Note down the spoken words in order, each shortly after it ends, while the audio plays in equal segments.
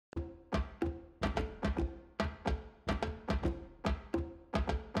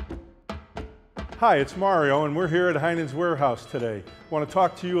Hi, it's Mario, and we're here at Heinen's warehouse today. I want to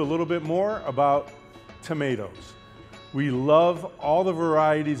talk to you a little bit more about tomatoes. We love all the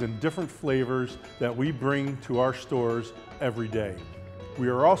varieties and different flavors that we bring to our stores every day. We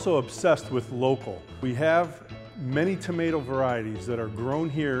are also obsessed with local. We have many tomato varieties that are grown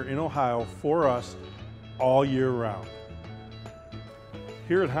here in Ohio for us all year round.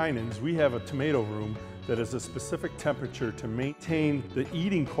 Here at Heinen's, we have a tomato room that is a specific temperature to maintain the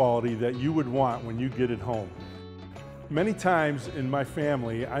eating quality that you would want when you get it home. Many times in my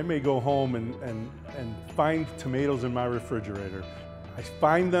family, I may go home and find tomatoes in my refrigerator. I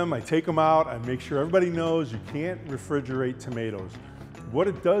find them, I take them out, I make sure everybody knows you can't refrigerate tomatoes. What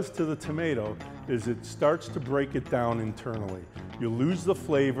it does to the tomato is it starts to break it down internally. You lose the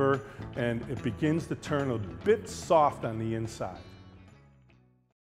flavor and it begins to turn a bit soft on the inside.